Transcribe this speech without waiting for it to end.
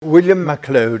William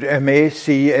MacLeod,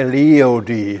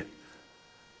 MacLeod,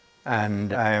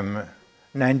 and I am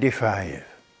 95.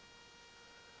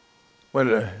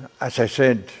 Well, as I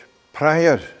said,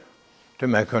 prior to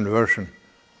my conversion,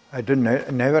 I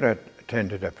never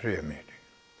attended a prayer meeting.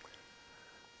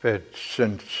 But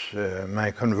since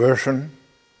my conversion,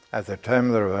 at the time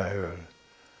of the revival,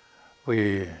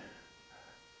 we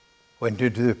went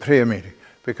into the prayer meeting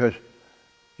because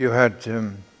you had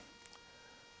an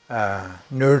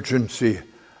urgency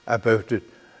about it.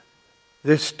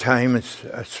 This time is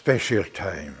a special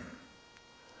time.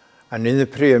 And in the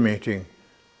prayer meeting,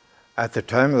 at the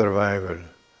time of the revival,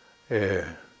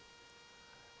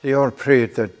 they all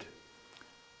prayed that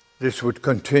this would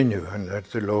continue and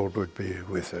that the Lord would be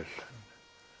with us.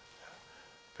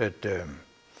 But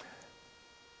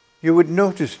you would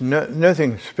notice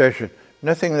nothing special,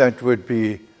 nothing that would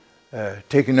be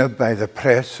taken up by the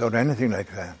press or anything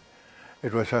like that.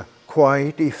 It was a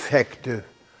quite effective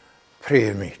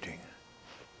prayer meeting,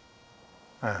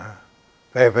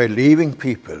 by leaving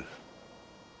people.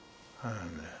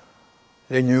 And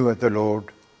they knew what the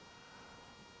Lord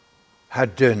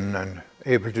had done and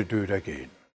able to do it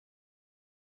again.